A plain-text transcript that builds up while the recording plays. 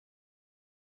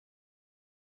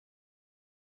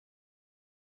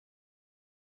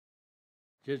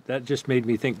That just made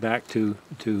me think back to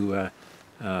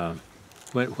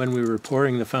when we were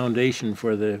pouring the foundation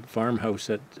for the farmhouse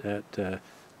at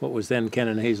what was then Ken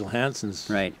and Hazel Hansen's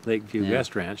Lakeview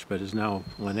West Ranch, but is now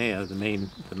Linnea, the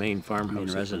main farmhouse,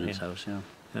 main residence house,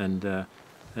 and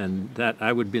that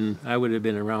I would have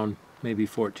been around maybe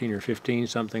 14 or 15,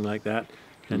 something like that,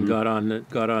 and got on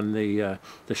the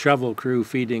shovel crew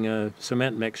feeding a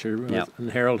cement mixer.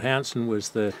 And Harold Hansen was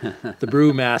the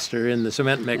brewmaster in the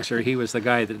cement mixer. He was the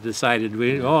guy that decided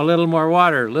a little more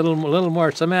water, little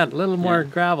more cement, a little more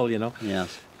gravel, you know.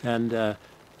 Yes. And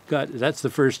that's the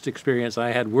first experience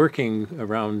I had working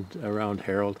around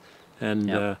Harold,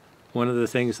 and one of the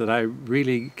things that I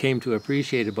really came to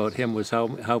appreciate about him was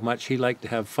how much he liked to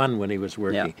have fun when he was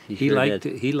working. Yeah,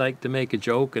 he liked to make a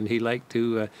joke, and he liked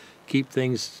to keep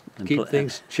things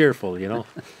cheerful, you know.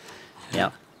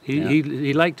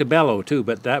 He liked to bellow too,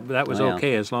 but that was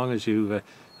okay as long as you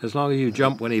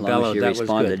jump when he bellowed. That was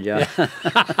good. Yeah.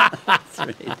 That's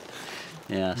right.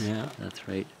 Yes, that's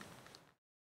right.